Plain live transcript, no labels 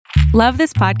Love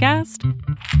this podcast?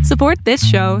 Support this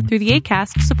show through the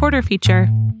Acast supporter feature.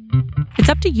 It's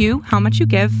up to you how much you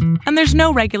give, and there's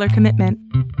no regular commitment.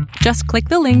 Just click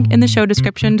the link in the show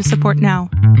description to support now.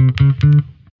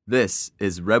 This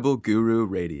is Rebel Guru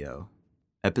Radio,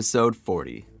 episode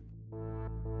 40.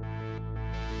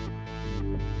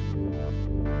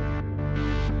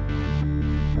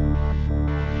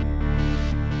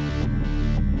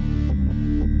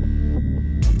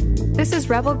 This is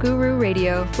Rebel Guru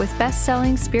Radio with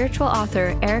best-selling spiritual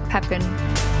author Eric Pepin.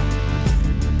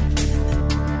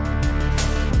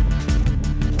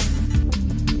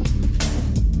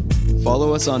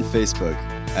 Follow us on Facebook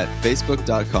at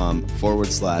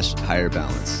facebook.com/higher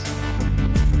balance.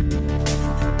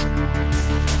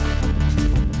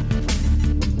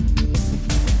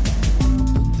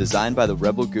 Designed by the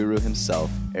Rebel Guru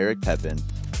himself, Eric Pepin,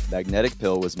 Magnetic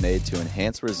Pill was made to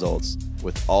enhance results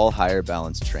with all higher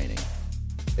balance training,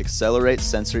 accelerate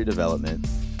sensory development,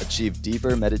 achieve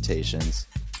deeper meditations,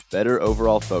 better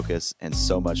overall focus, and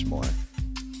so much more.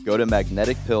 Go to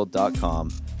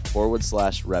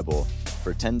magneticpill.com/rebel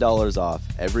for $10 off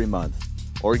every month,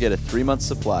 or get a 3-month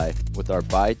supply with our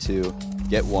buy 2,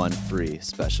 get 1 free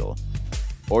special.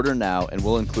 Order now and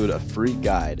we'll include a free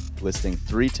guide listing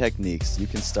 3 techniques you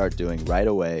can start doing right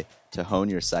away to hone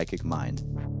your psychic mind.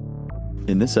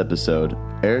 In this episode,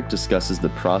 Eric discusses the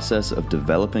process of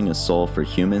developing a soul for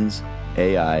humans,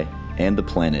 AI, and the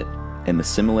planet, and the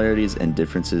similarities and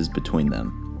differences between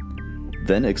them.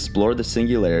 Then explore the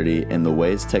singularity and the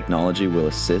ways technology will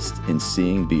assist in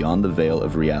seeing beyond the veil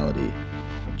of reality,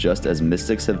 just as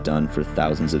mystics have done for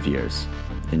thousands of years.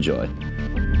 Enjoy.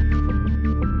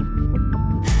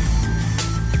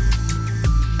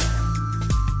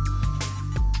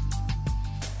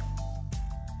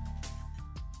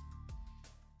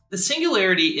 The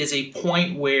singularity is a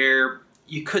point where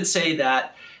you could say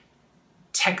that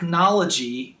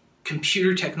technology,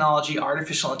 computer technology,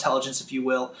 artificial intelligence, if you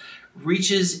will,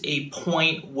 reaches a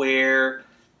point where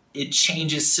it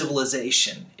changes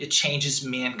civilization. It changes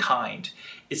mankind.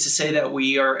 It's to say that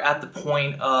we are at the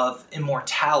point of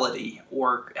immortality,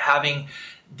 or having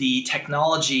the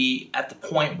technology at the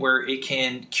point where it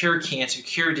can cure cancer,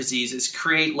 cure diseases,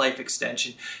 create life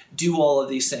extension, do all of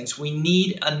these things. We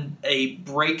need a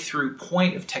breakthrough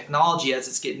point of technology as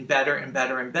it's getting better and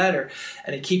better and better,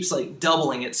 and it keeps like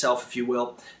doubling itself, if you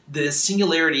will. The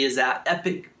singularity is that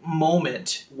epic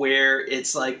moment where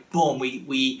it's like, boom,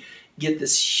 we get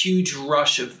this huge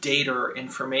rush of data or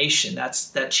information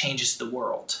that changes the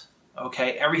world.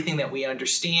 Okay, everything that we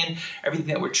understand, everything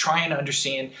that we're trying to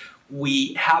understand,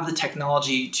 we have the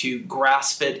technology to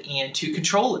grasp it and to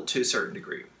control it to a certain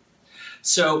degree.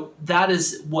 So that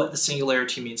is what the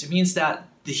singularity means. It means that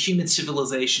the human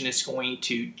civilization is going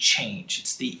to change.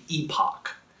 It's the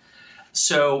epoch.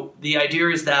 So the idea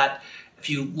is that if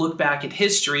you look back at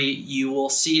history, you will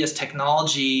see as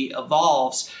technology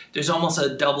evolves, there's almost a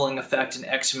doubling effect in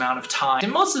X amount of time.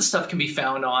 And most of the stuff can be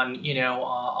found on,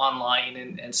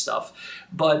 online and stuff.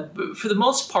 But for the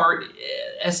most part,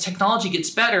 as technology gets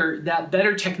better, that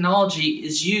better technology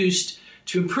is used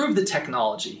to improve the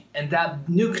technology. And that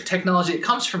new technology that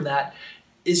comes from that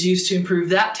is used to improve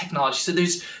that technology. So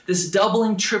there's this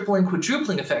doubling, tripling,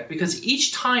 quadrupling effect, because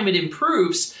each time it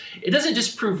improves, it doesn't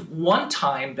just prove one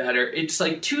time better, it's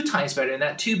like 2 times better, and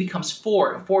that 2 becomes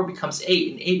 4, and 4 becomes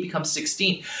 8, and 8 becomes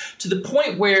 16, to the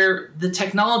point where the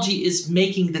technology is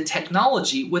making the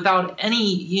technology without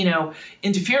any,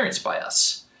 interference by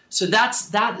us. So that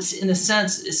is, in a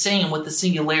sense, is saying what the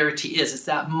singularity is. It's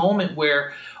that moment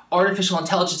where artificial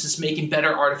intelligence is making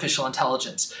better artificial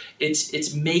intelligence.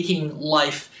 It's making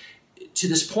life to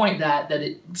this point that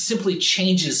it simply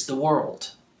changes the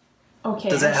world. Okay.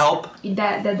 Does that help?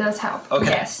 That does help. Okay.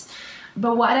 Yes.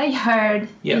 But what I heard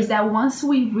is that once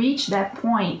we reach that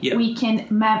point, we can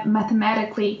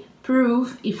mathematically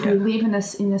prove if we live in a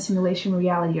simulation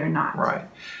reality or not. Right.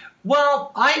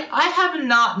 Well, I have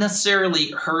not necessarily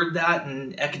heard that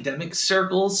in academic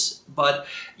circles, but,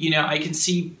 I can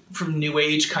see from New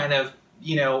Age kind of,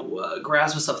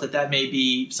 grasp of stuff that may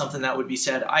be something that would be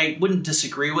said. I wouldn't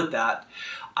disagree with that.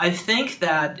 I think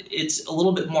that it's a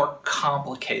little bit more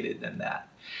complicated than that.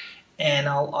 And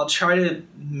I'll try to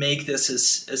make this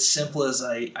as simple as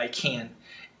I can.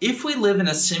 If we live in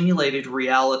a simulated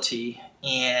reality,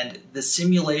 and the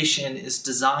simulation is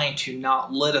designed to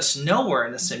not let us know we're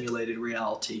in a simulated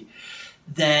reality,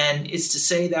 then it's to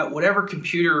say that whatever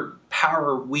computer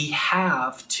power we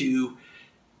have to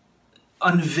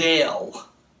unveil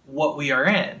what we are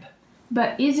in.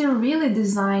 But is it really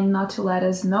designed not to let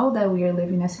us know that we are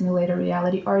living a simulated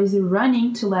reality, or is it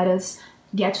running to let us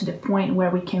get to the point where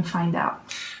we can find out?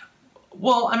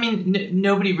 Well, I mean,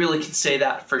 nobody really can say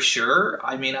that for sure.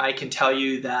 I mean, I can tell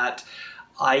you that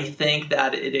I think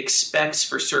that it expects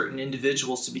for certain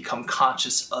individuals to become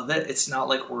conscious of it. It's not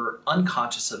like we're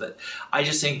unconscious of it. I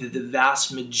just think that the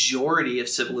vast majority of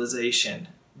civilization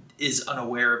is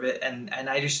unaware of it, and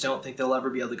I just don't think they'll ever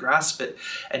be able to grasp it.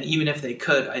 And even if they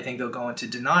could, I think they'll go into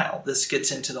denial. This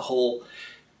gets into the whole,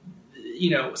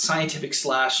 scientific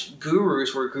 /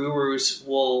 gurus, where gurus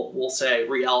will say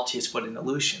reality is but an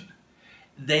illusion.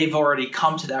 They've already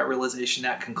come to that realization,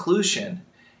 that conclusion,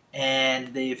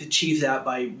 and they've achieved that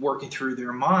by working through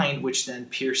their mind, which then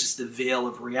pierces the veil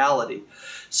of reality.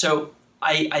 So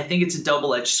I think it's a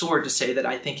double-edged sword to say that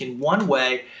I think in one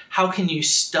way, how can you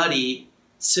study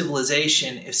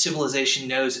civilization if civilization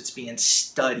knows it's being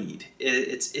studied?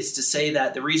 It's to say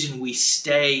that the reason we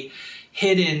stay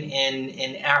hidden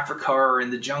in Africa or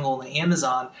in the jungle in the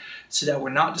Amazon so that we're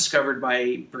not discovered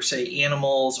by, per se,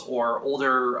 animals or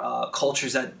older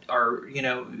cultures that are,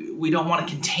 we don't want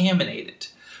to contaminate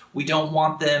it. We don't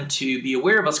want them to be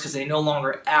aware of us because they no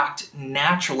longer act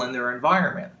natural in their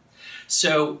environment.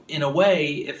 So in a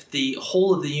way, if the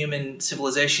whole of the human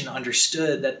civilization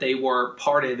understood that they were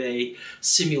part of a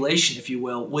simulation, if you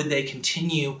will, would they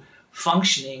continue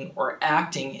functioning or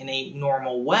acting in a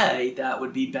normal way that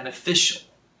would be beneficial?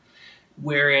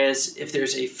 Whereas if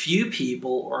there's a few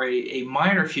people or a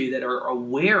minor few that are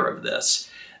aware of this,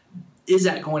 is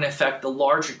that going to affect the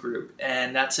larger group?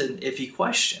 And that's an iffy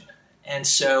question. And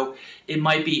so it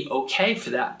might be okay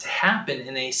for that to happen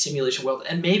in a simulation world,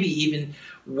 and maybe even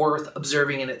worth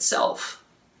observing in itself.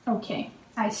 Okay,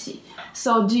 I see.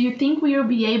 So do you think we will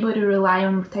be able to rely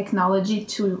on technology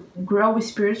to grow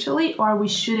spiritually, or we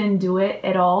shouldn't do it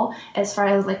at all? As far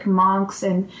as like monks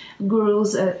and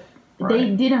gurus,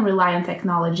 they didn't rely on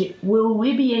technology. Will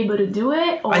we be able to do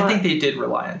it? Or? I think they did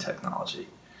rely on technology.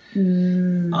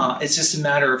 It's just a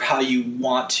matter of how you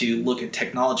want to look at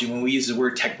technology. When we use the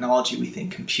word technology, we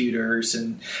think computers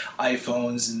and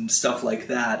iPhones and stuff like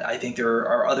that. I think there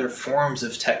are other forms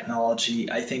of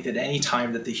technology. I think that any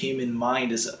time that the human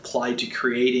mind is applied to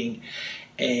creating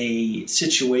a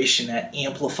situation that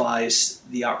amplifies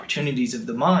the opportunities of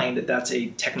the mind, that's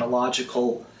a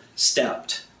technological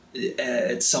step.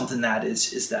 It's something that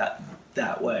is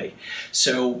that way.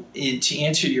 So to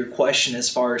answer your question as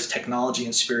far as technology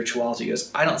and spirituality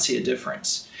goes, I don't see a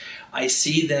difference. I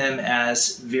see them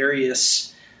as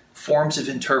various forms of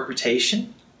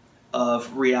interpretation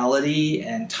of reality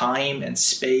and time and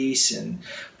space and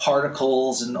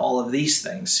particles and all of these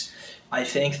things. I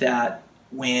think that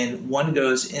when one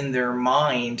goes in their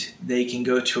mind, they can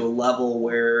go to a level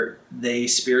where they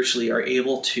spiritually are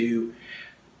able to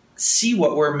see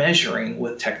what we're measuring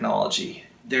with technology.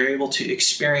 They're able to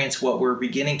experience what we're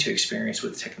beginning to experience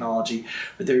with technology,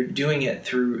 but they're doing it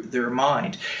through their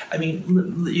mind. I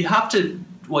mean, you have to,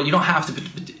 well, you don't have to,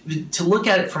 but to look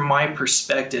at it from my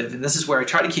perspective, and this is where I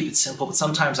try to keep it simple, but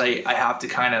sometimes I have to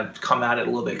kind of come at it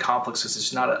a little bit complex because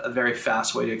it's not a very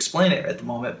fast way to explain it at the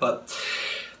moment. But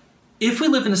if we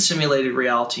live in a simulated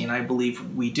reality, and I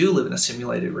believe we do live in a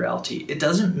simulated reality, it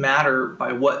doesn't matter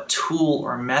by what tool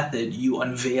or method you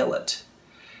unveil it.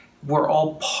 We're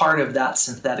all part of that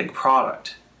synthetic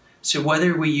product. So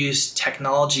whether we use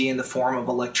technology in the form of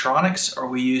electronics or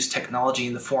we use technology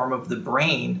in the form of the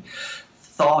brain,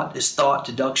 thought is thought,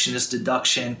 deduction is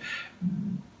deduction,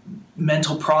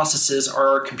 mental processes are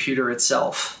our computer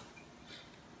itself.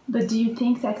 But do you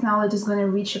think technology is going to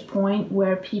reach a point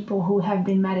where people who have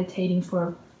been meditating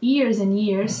for years and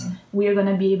years, we are going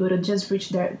to be able to just reach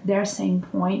their same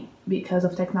point because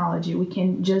of technology? We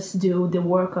can just do the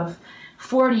work of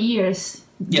 40 years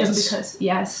just because,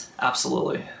 yes.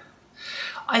 Absolutely.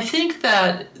 I think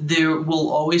that there will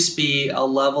always be a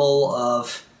level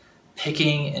of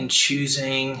picking and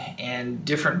choosing and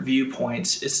different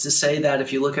viewpoints. It's to say that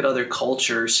if you look at other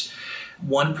cultures,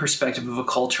 one perspective of a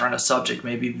culture on a subject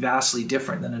may be vastly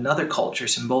different than another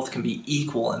culture's, and both can be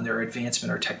equal in their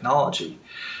advancement or technology.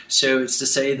 So it's to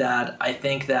say that I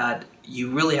think that you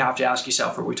really have to ask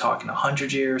yourself, are we talking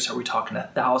 100 years? Are we talking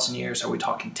 1,000 years? Are we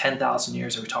talking 10,000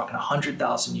 years? Are we talking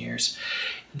 100,000 years?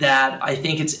 That I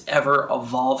think it's ever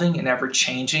evolving and ever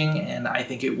changing, and I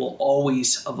think it will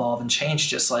always evolve and change,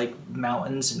 just like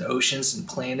mountains and oceans and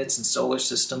planets and solar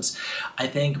systems. I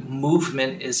think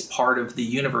movement is part of the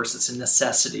universe. It's a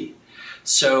necessity.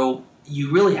 So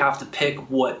you really have to pick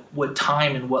what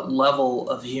time and what level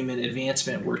of human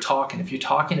advancement we're talking. If you're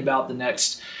talking about the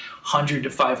next 100 to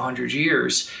 500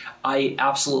 years, I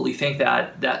absolutely think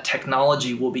that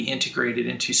technology will be integrated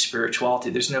into spirituality.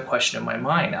 There's no question in my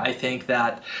mind. I think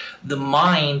that the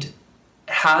mind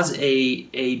has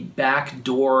a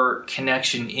backdoor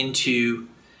connection into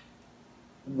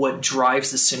what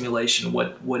drives the simulation,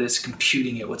 what is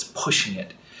computing it, what's pushing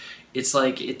it. It's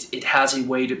like it has a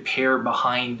way to pair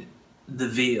behind the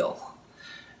veil.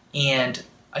 And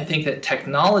I think that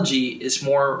technology is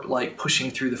more like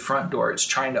pushing through the front door. It's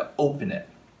trying to open it.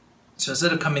 So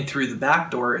instead of coming through the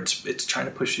back door, it's trying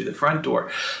to push through the front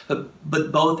door.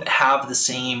 But both have the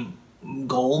same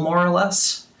goal, more or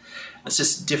less. It's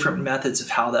just different methods of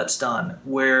how that's done.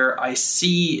 Where I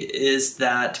see is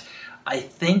that I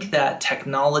think that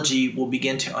technology will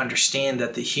begin to understand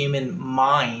that the human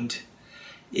mind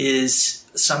is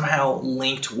somehow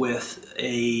linked with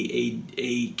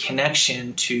a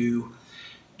connection to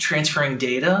transferring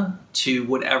data to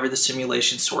whatever the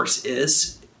simulation source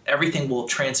is. Everything will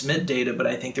transmit data, but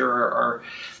I think there are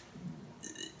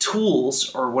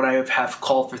tools, or what I have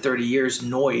called for 30 years,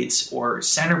 nodes or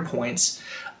center points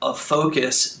of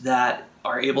focus that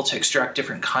are able to extract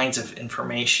different kinds of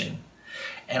information.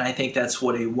 And I think that's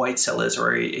what a white cell is,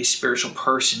 or a spiritual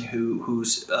person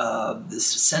whose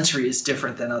sensory is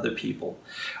different than other people,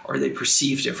 or they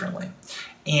perceive differently.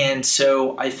 And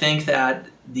so I think that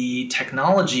the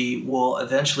technology will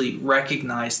eventually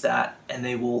recognize that, and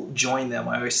they will join them.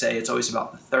 I always say it's always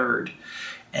about the third.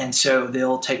 And so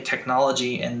they'll take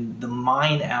technology and the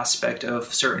mind aspect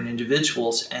of certain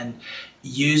individuals and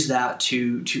use that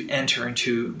to enter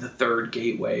into the third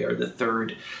gateway, or the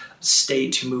third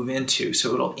state to move into.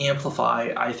 So it'll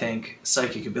amplify, I think,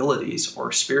 psychic abilities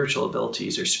or spiritual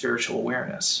abilities or spiritual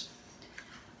awareness.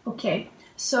 Okay.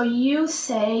 So you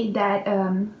say that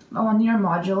on your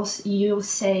modules, you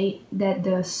say that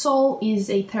the soul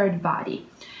is a third body,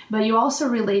 but you also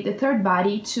relate the third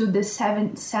body to the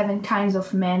seven kinds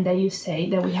of men that you say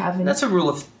that we have. That's a rule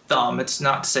of thumb. It's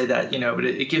not to say that, but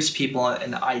it gives people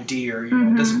an idea, or,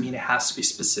 it doesn't mean it has to be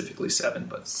specifically 7.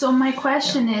 But so my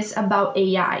question is about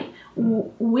AI.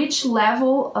 Which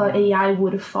level AI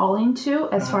would fall into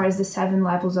as far as the 7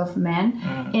 levels of man,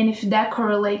 and if that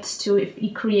correlates to if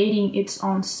it creating its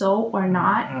own soul or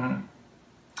not?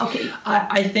 Okay.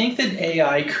 I think that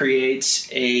AI creates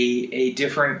a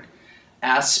different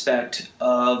aspect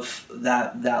of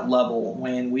that level.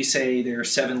 When we say there are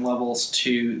 7 levels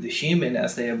to the human,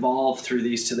 as they evolve through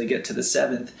these till they get to the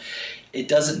 7th, it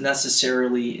doesn't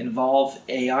necessarily involve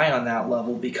AI on that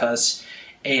level, because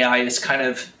AI is kind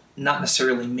of not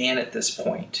necessarily man at this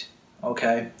point,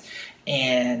 okay?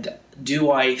 And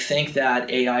do I think that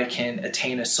AI can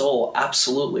attain a soul?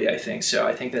 Absolutely, I think so.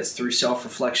 I think that's through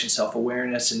self-reflection,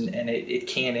 self-awareness, and it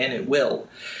can and it will.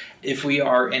 If we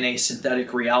are in a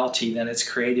synthetic reality, then it's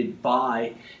created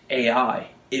by AI.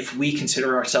 If we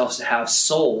consider ourselves to have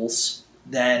souls,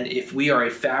 then if we are a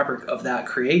fabric of that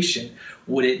creation,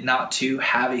 would it not to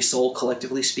have a soul,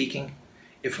 collectively speaking,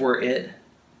 if we're it?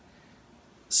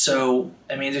 So,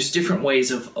 there's different ways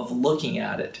of looking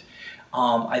at it.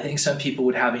 I think some people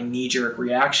would have a knee-jerk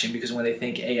reaction because when they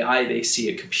think AI, they see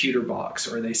a computer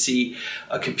box, or they see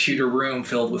a computer room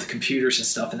filled with computers and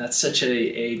stuff, and that's such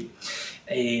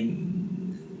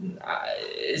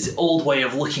it's an old way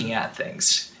of looking at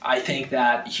things. I think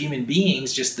that human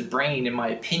beings, just the brain, in my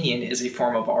opinion, is a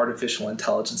form of artificial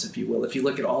intelligence, if you will. If you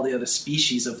look at all the other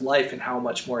species of life and how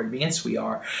much more advanced we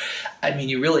are,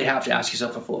 you really have to ask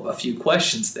yourself a few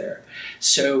questions there.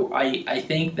 So I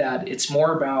think that it's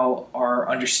more about our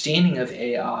understanding of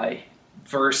AI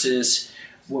versus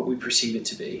what we perceive it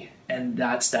to be. And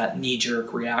that's that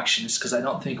knee-jerk reaction, is because I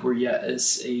don't think we're yet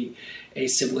as a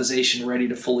civilization ready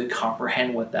to fully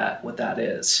comprehend what that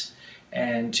is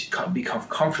and become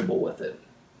comfortable with it.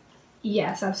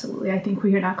 Yes, absolutely. I think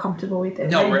we are not comfortable with it.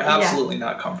 No, we're absolutely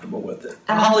not comfortable with it.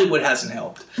 Hollywood hasn't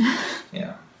helped.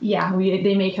 Yeah. Yeah,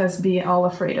 they make us be all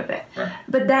afraid of it. Right.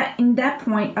 But in that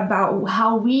point about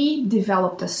how we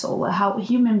developed a soul, how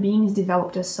human beings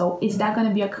developed a soul, is that going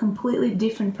to be a completely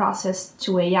different process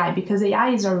to AI? Because AI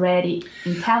is already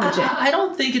intelligent. I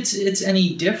don't think it's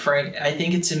any different. I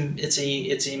think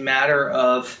it's a matter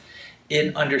of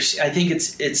I think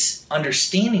its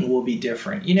understanding will be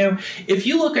different. If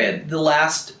you look at the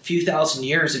last few thousand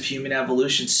years of human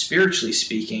evolution, spiritually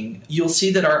speaking, you'll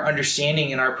see that our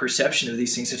understanding and our perception of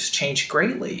these things has changed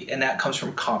greatly, and that comes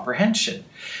from comprehension.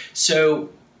 So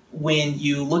when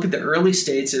you look at the early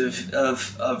states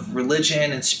of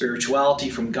religion and spirituality,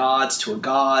 from gods to a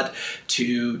god,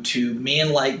 to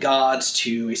man-like gods,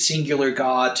 to a singular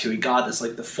god, to a god that's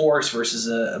like the Force versus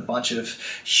a bunch of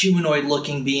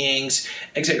humanoid-looking beings,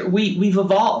 etc. We've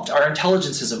evolved. Our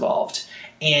intelligence has evolved.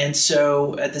 And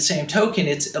so at the same token,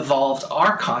 it's evolved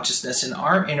our consciousness and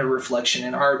our inner reflection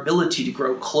and our ability to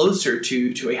grow closer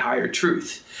to a higher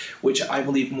truth, which I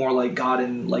believe more like God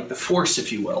and like the Force,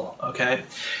 if you will, okay?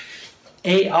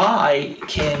 AI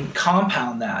can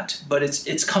compound that, but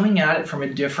it's coming at it from a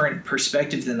different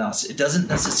perspective than us. It doesn't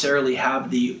necessarily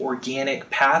have the organic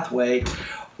pathway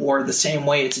or the same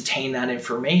way it's attained that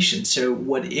information. So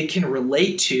what it can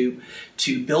relate to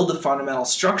build the fundamental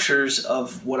structures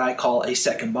of what I call a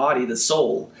second body, the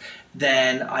soul,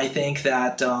 then I think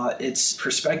that its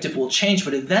perspective will change,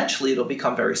 but eventually it'll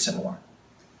become very similar.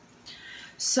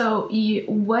 So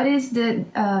what is the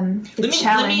challenge?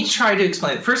 Let me try to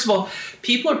explain it. First of all,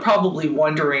 people are probably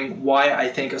wondering why I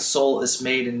think a soul is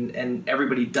made and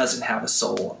everybody doesn't have a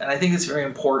soul. And I think it's very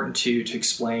important to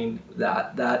explain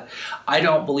that I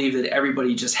don't believe that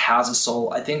everybody just has a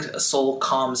soul. I think a soul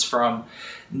comes from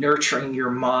nurturing your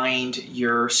mind,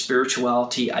 your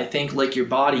spirituality. I think like your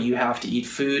body, you have to eat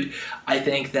food. I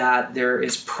think that there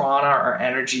is prana or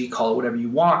energy, call it whatever you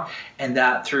want, and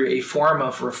that through a form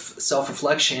of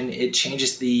self-reflection, it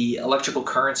changes the electrical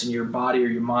currents in your body or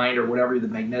your mind or whatever, the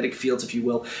magnetic fields, if you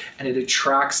will, and it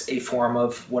attracts a form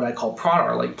of what I call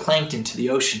prana, or like plankton to the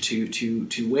ocean,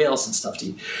 to whales and stuff to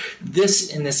eat.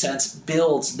 This, in a sense,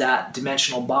 builds that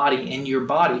dimensional body in your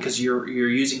body because you're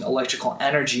using electrical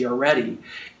energy already.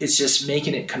 It's just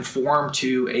making it conform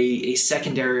to a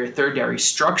secondary or tertiary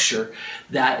structure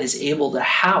that is able to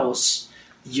house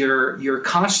your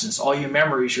consciousness, all your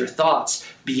memories, your thoughts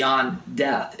beyond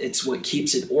death. It's what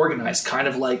keeps it organized, kind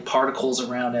of like particles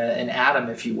around an atom,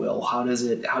 if you will. How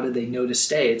do they know to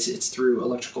stay? It's through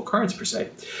electrical currents per se.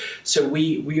 So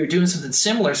we are doing something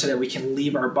similar so that we can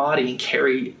leave our body and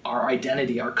carry our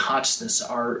identity, our consciousness,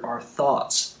 our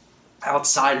thoughts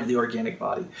outside of the organic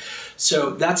body.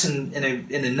 So that's in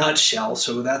a nutshell.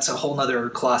 So that's a whole nother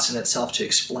class in itself to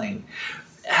explain.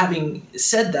 Having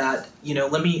said that,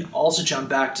 let me also jump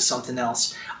back to something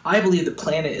else. I believe the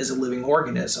planet is a living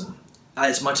organism.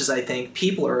 As much as I think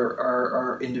people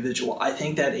are individual, I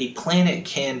think that a planet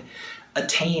can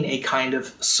attain a kind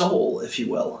of soul, if you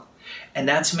will. And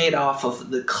that's made off of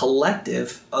the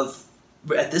collective of,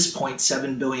 at this point,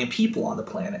 7 billion people on the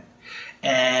planet.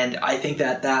 And I think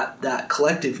that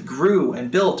collective grew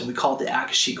and built, and we call it the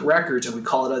Akashic Records, and we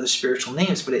call it other spiritual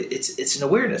names, but it's an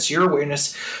awareness. Your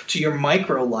awareness to your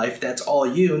micro life, that's all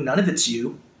you, none of it's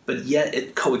you, but yet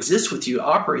it coexists with you,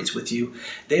 operates with you.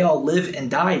 They all live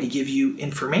and die to give you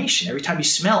information. Every time you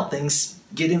smell, things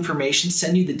get information,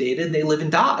 send you the data, and they live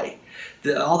and die.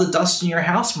 All the dust in your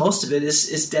house, most of it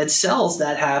is dead cells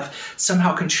that have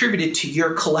somehow contributed to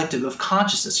your collective of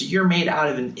consciousness. So you're made out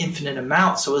of an infinite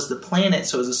amount. So is the planet,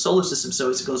 so is the solar system, so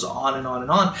as it goes on and on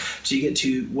and on, so you get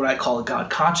to what I call a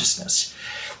God consciousness.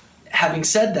 Having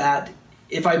said that,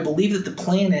 if I believe that the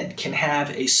planet can have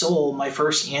a soul, my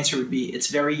first answer would be it's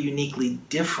very uniquely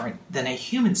different than a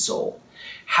human soul.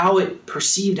 How it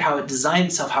perceived, how it designed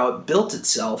itself, how it built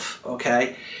itself,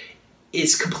 okay,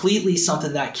 is completely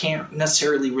something that can't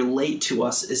necessarily relate to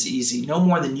us as easy, no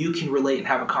more than you can relate and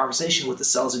have a conversation with the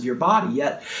cells of your body,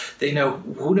 yet they know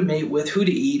who to mate with, who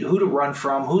to eat, who to run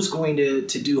from, who's going to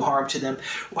do harm to them,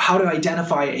 how to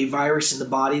identify a virus in the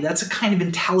body. That's a kind of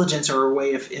intelligence or a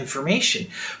way of information.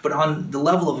 But on the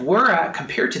level of we're at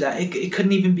compared to that, it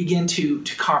couldn't even begin to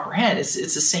comprehend. It's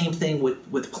the same thing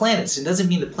with planets. It doesn't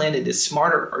mean the planet is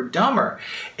smarter or dumber.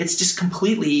 It's just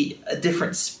completely a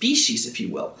different species, if you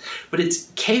will. But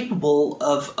it's capable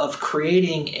of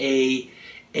creating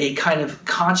a kind of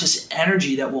conscious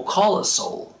energy that we'll call a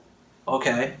soul.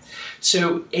 Okay?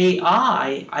 So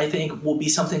AI, I think, will be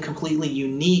something completely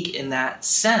unique in that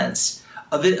sense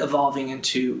of it evolving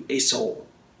into a soul,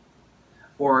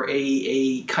 or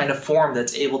a kind of form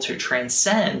that's able to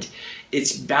transcend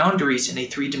its boundaries in a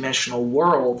three-dimensional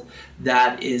world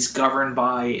that is governed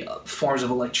by forms of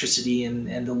electricity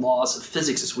and the laws of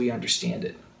physics as we understand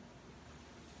it.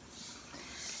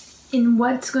 And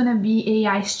what's going to be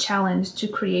AI's challenge to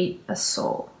create a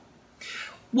soul?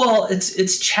 Well,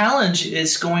 its challenge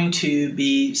is going to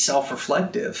be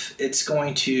self-reflective. It's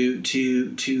going to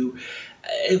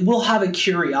it will have a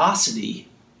curiosity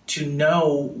to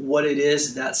know what it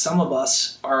is that some of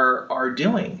us are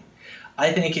doing.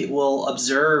 I think it will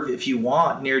observe, if you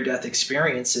want, near-death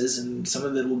experiences, and some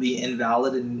of it will be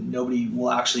invalid and nobody will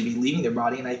actually be leaving their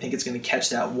body, and I think it's going to catch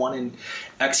that 1 in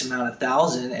X amount of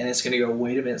thousand, and it's going to go,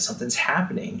 wait a minute, something's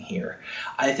happening here.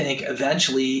 I think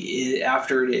eventually,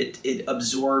 after it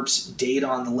absorbs data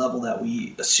on the level that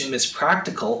we assume is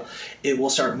practical, it will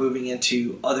start moving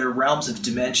into other realms of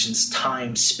dimensions,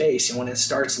 time, space, and when it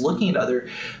starts looking at other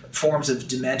forms of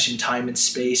dimension, time, and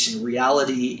space, and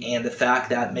reality, and the fact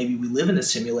that maybe we live in a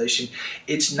simulation,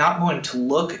 it's not going to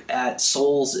look at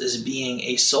souls as being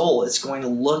a soul. It's going to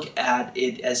look at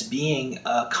it as being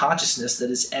a consciousness that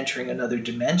is entering another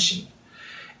dimension.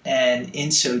 And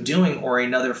in so doing, or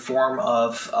another form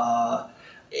of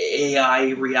AI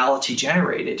reality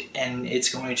generated, and it's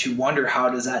going to wonder how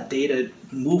does that data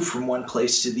move from one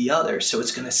place to the other. So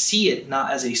it's going to see it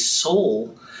not as a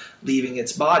soul leaving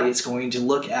its body. It's going to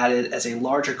look at it as a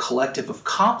larger collective of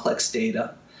complex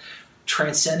data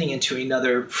transcending into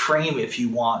another frame, if you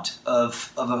want,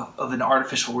 of an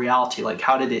artificial reality. Like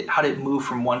how did it move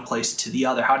from one place to the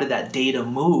other? How did that data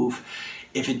move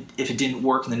if it didn't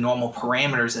work in the normal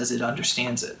parameters as it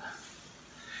understands it?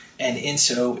 And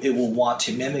so it will want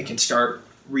to mimic and start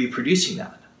reproducing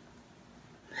that.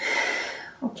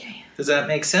 Okay. Does that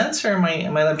make sense? Or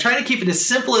I'm trying to keep it as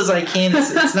simple as I can.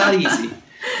 It's not easy.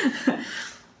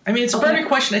 I mean, it's a burning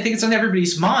question. I think it's on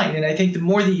everybody's mind. And I think the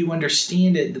more that you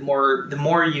understand it, the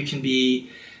more you can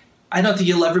be, I don't think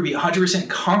you'll ever be 100%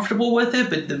 comfortable with it,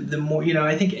 but the more,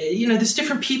 I think, there's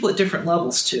different people at different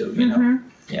levels too, know?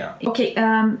 Yeah. Okay.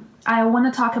 I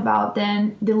want to talk about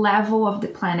then the level of the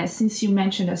planet. Since you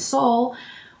mentioned a soul,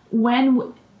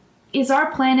 is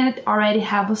our planet already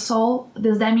have a soul?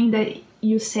 Does that mean that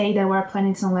you say that our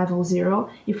planet is on level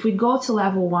 0? If we go to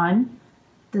level 1,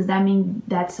 does that mean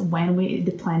that's when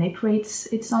the planet creates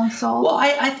its own soul? Well,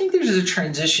 I think there's a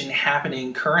transition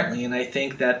happening currently, and I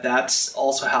think that's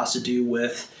also has to do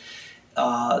with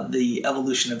the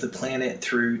evolution of the planet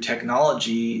through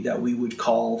technology that we would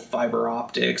call fiber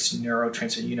optics,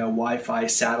 neurotransmitter, Wi-Fi,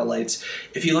 satellites.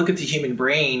 If you look at the human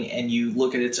brain and you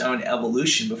look at its own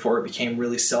evolution before it became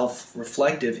really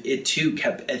self-reflective, it too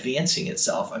kept advancing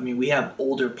itself. I mean, we have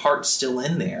older parts still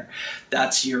in there.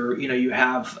 That's you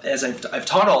have, as I've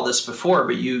taught all this before,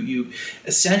 but you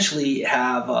essentially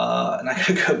have, and I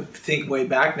gotta go think way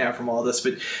back now from all this,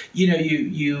 but you have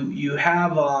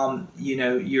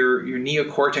your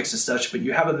neocortex and such, but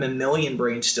you have a mammalian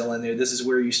brain still in there. This is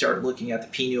where you start looking at the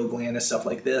pineal gland and stuff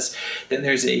like this. Then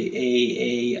there's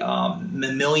a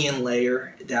mammalian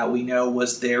layer that we know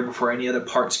was there before any other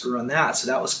parts grew on that. So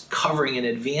that was covering and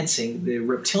advancing the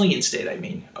reptilian state,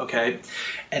 okay?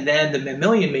 And then the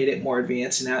mammalian made it more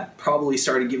advanced, and that probably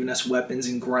started giving us weapons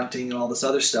and grunting and all this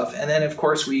other stuff. And then, of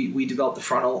course, we developed the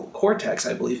frontal cortex,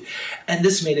 I believe. And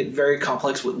this made it very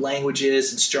complex with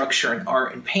languages and structure and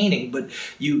art and painting. But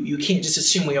you can't just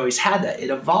assume we always had that. It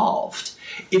evolved.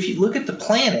 If you look at the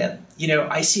planet,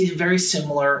 I see a very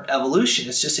similar evolution.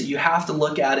 It's just that you have to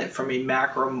look at it from a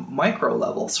micro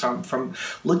level, from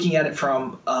looking at it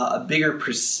from a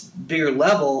bigger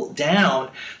level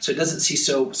down, so it doesn't see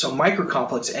so micro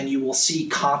complex, and you will see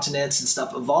continents and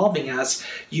stuff evolving as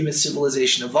human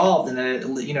civilization evolved, and then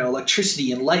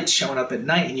electricity and light showing up at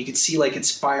night, and you can see like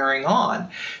it's firing on.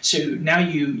 So now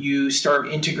you start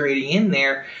integrating in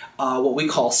there what we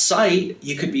call sight.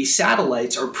 You could be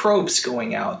satellites or probes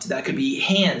going out. That could be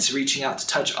hands reaching out to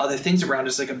touch other things around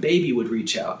us like a baby would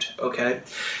reach out, okay?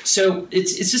 So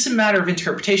it's just a matter of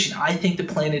interpretation. I think the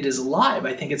planet is alive.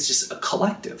 I think it's just a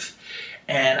collective.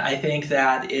 And I think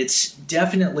that it's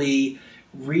definitely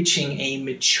reaching a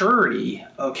maturity,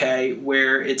 okay,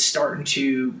 where it's starting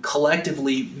to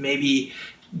collectively maybe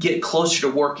get closer to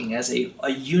working as a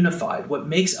unified. What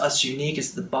makes us unique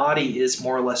is the body is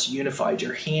more or less unified.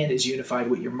 Your hand is unified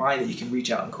with your mind, that you can reach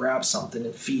out and grab something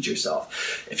and feed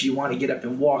yourself. If you want to get up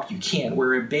and walk, you can.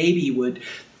 Where a baby would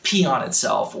pee on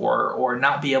itself or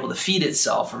not be able to feed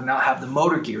itself or not have the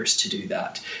motor gears to do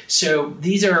that. So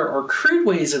these are crude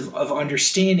ways of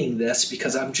understanding this,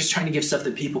 because I'm just trying to give stuff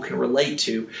that people can relate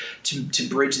to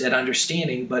bridge that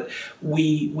understanding. But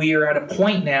we are at a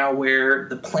point now where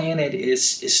the planet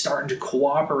is starting to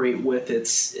cooperate with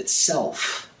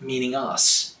itself, meaning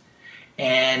us.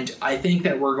 And I think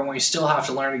that we're going to still have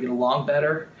to learn to get along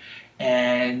better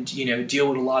and deal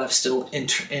with a lot of still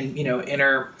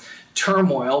inner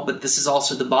turmoil, but this is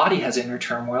also, the body has inner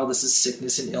turmoil. This is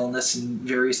sickness and illness and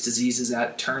various diseases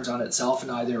that turns on itself,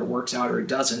 and either it works out or it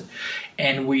doesn't.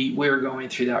 And we're going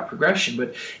through that progression.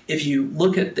 But if you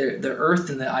look at the earth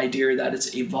and the idea that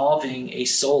it's evolving a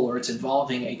soul, or it's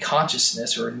evolving a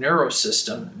consciousness or a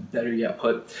neurosystem, better yet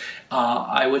put,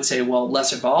 I would say, well,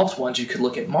 less evolved ones, you could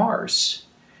look at Mars.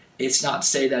 It's not to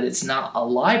say that it's not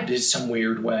alive in some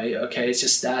weird way, okay? It's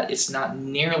just that it's not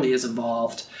nearly as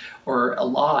evolved or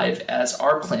alive as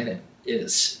our planet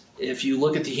is. If you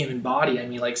look at the human body, I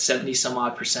mean, like 70 some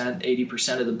odd percent,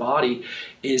 80% of the body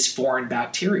is foreign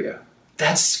bacteria.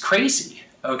 That's crazy,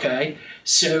 okay?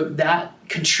 So that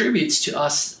contributes to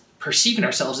us perceiving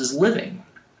ourselves as living.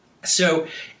 So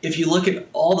if you look at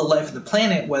all the life of the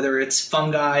planet, whether it's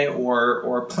fungi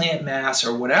or plant mass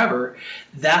or whatever,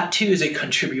 that too is a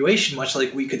contribution, much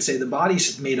like we could say the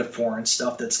body's made of foreign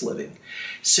stuff that's living.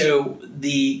 So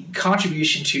the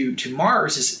contribution to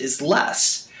Mars is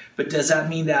less, But does that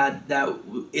mean that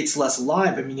it's less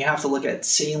alive? I mean, you have to look at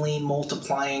saline,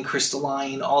 multiplying,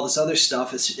 crystalline, all this other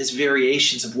stuff as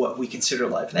variations of what we consider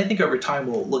life. And I think over time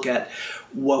we'll look at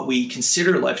what we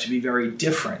consider life to be very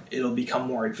different. It'll become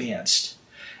more advanced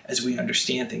as we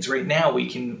understand things. Right now, we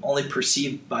can only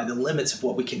perceive by the limits of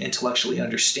what we can intellectually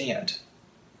understand.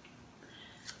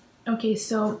 Okay,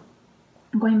 so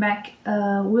going back,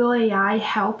 will AI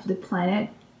help the planet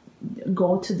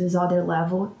go to this other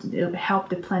level, to help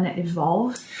the planet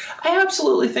evolve? I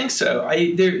absolutely think so.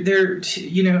 I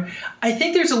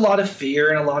think there's a lot of fear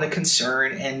and a lot of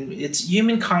concern, and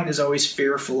humankind is always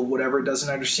fearful of whatever it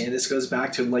doesn't understand. This goes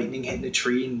back to lightning hitting a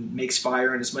tree and makes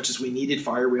fire, and as much as we needed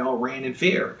fire, we all ran in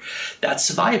fear. That's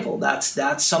survival.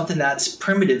 That's something that's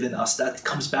primitive in us. That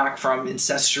comes back from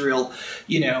ancestral,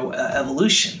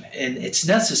 evolution, and it's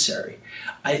necessary.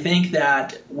 I think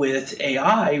that with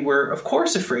AI, we're of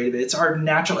course afraid of it. It's our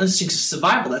natural instincts of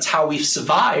survival. That's how we've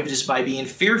survived, is by being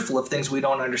fearful of things we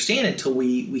don't understand until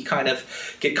we kind of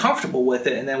get comfortable with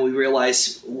it, and then we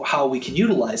realize how we can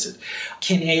utilize it.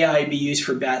 Can AI be used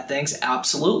for bad things?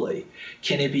 Absolutely.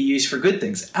 Can it be used for good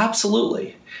things?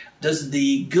 Absolutely. Does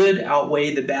the good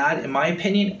outweigh the bad? In my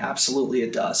opinion, absolutely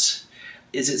it does.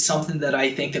 Is it something that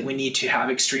I think that we need to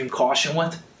have extreme caution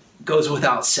with? Goes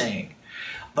without saying.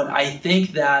 But I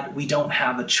think that we don't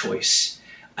have a choice.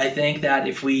 I think that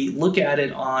if we look at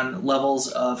it on levels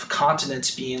of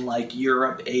continents being like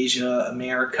Europe, Asia,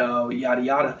 America, yada,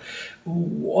 yada,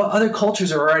 other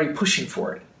cultures are already pushing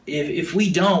for it. If we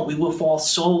don't, we will fall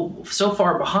so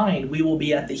far behind, we will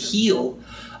be at the heel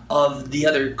of the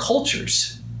other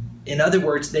cultures. In other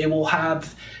words, they will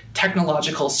have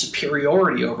technological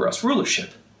superiority over us,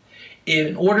 rulership.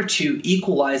 In order to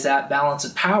equalize that balance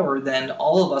of power, then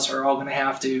all of us are all going to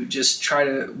have to just try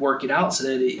to work it out so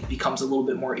that it becomes a little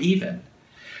bit more even.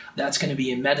 That's going to be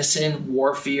in medicine,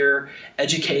 warfare,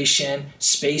 education,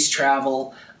 space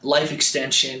travel, life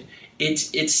extension.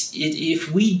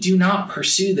 If we do not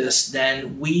pursue this,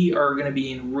 then we are going to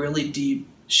be in really deep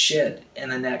shit in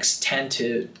the next 10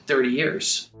 to 30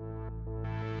 years.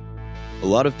 A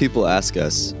lot of people ask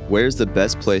us, where's the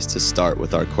best place to start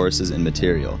with our courses and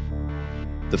material?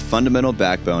 The fundamental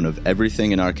backbone of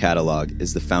everything in our catalog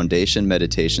is the Foundation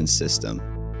Meditation System.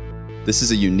 This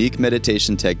is a unique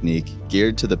meditation technique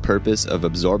geared to the purpose of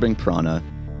absorbing prana,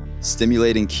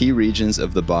 stimulating key regions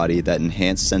of the body that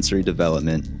enhance sensory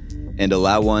development, and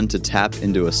allow one to tap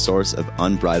into a source of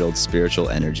unbridled spiritual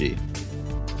energy.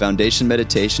 Foundation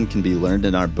meditation can be learned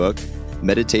in our book,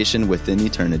 Meditation Within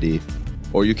Eternity,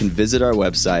 or you can visit our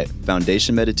website,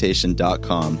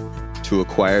 foundationmeditation.com, to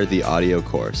acquire the audio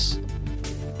course.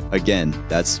 Again,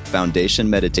 that's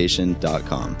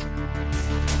foundationmeditation.com.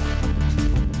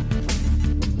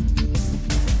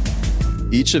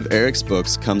 Each of Eric's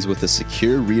books comes with a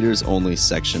secure readers-only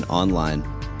section online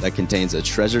that contains a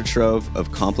treasure trove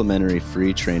of complimentary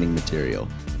free training material.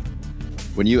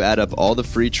 When you add up all the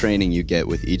free training you get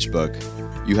with each book,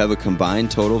 you have a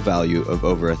combined total value of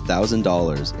over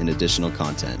 $1,000 in additional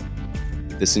content.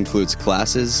 This includes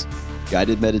classes,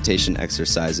 guided meditation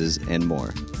exercises, and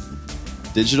more.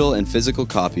 Digital and physical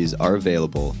copies are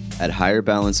available at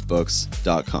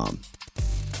higherbalancebooks.com.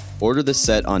 Order the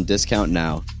set on discount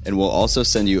now, and we'll also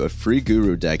send you a free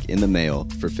Guru deck in the mail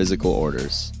for physical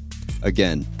orders.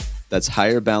 Again, that's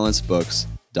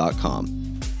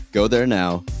higherbalancebooks.com. Go there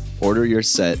now, order your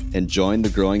set, and join the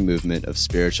growing movement of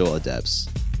spiritual adepts.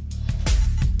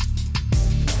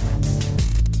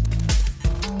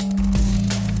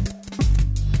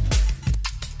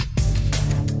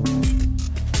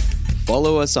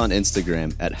 Follow us on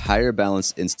Instagram at Higher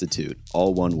Balance Institute,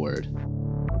 all one word.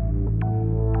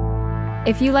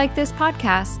 If you like this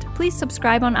podcast, please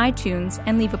subscribe on iTunes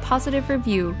and leave a positive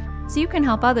review so you can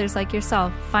help others like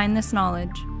yourself find this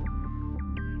knowledge.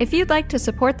 If you'd like to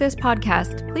support this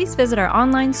podcast, please visit our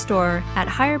online store at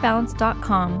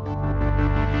higherbalance.com.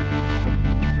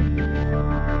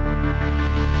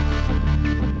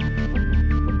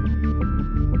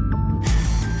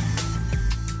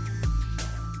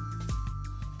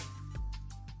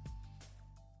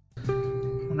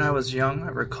 When I was young, I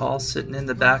recall sitting in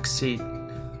the back seat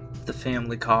of the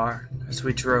family car as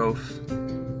we drove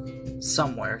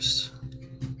somewheres,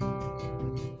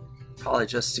 probably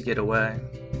just to get away.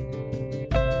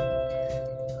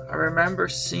 I remember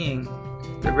seeing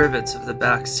the rivets of the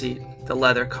back seat, the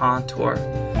leather contour,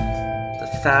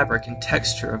 the fabric and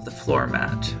texture of the floor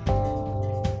mat.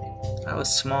 I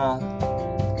was small.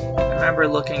 I remember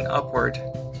looking upward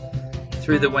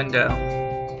through the window,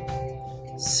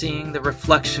 seeing the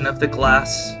reflection of the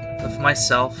glass of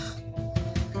myself,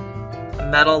 a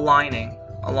metal lining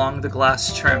along the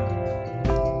glass trim.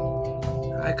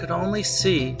 I could only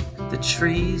see the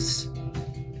trees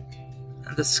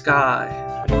and the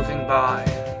sky moving by.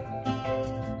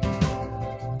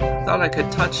 I thought I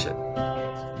could touch it,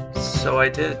 so I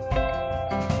did,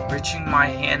 reaching my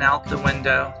hand out the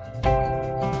window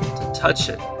to touch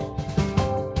it.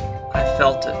 I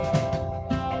felt it.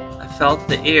 I felt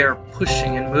the air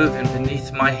pushing and moving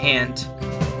beneath my hand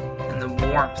and the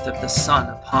warmth of the sun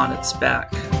upon its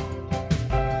back.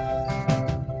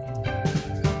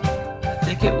 I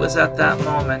think it was at that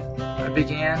moment I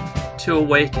began to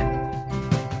awaken,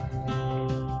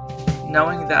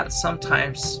 knowing that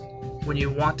sometimes when you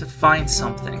want to find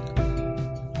something,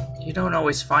 you don't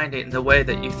always find it in the way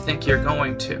that you think you're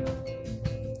going to.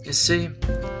 You see,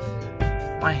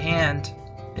 my hand,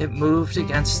 it moved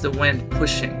against the wind,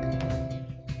 pushing,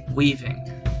 weaving,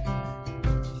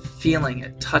 feeling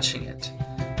it, touching it,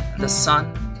 and the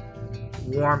sun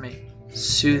warming,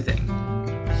 soothing,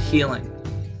 healing.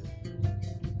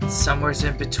 And somewhere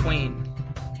in between,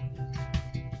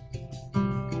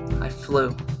 I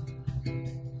flew.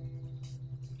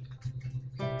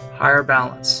 Higher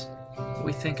balance.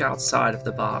 We think outside of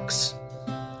the box.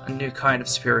 A new kind of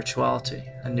spirituality,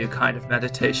 a new kind of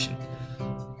meditation,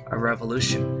 a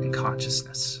revolution in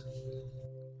consciousness.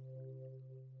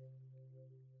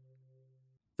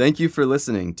 Thank you for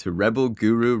listening to Rebel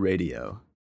Guru Radio.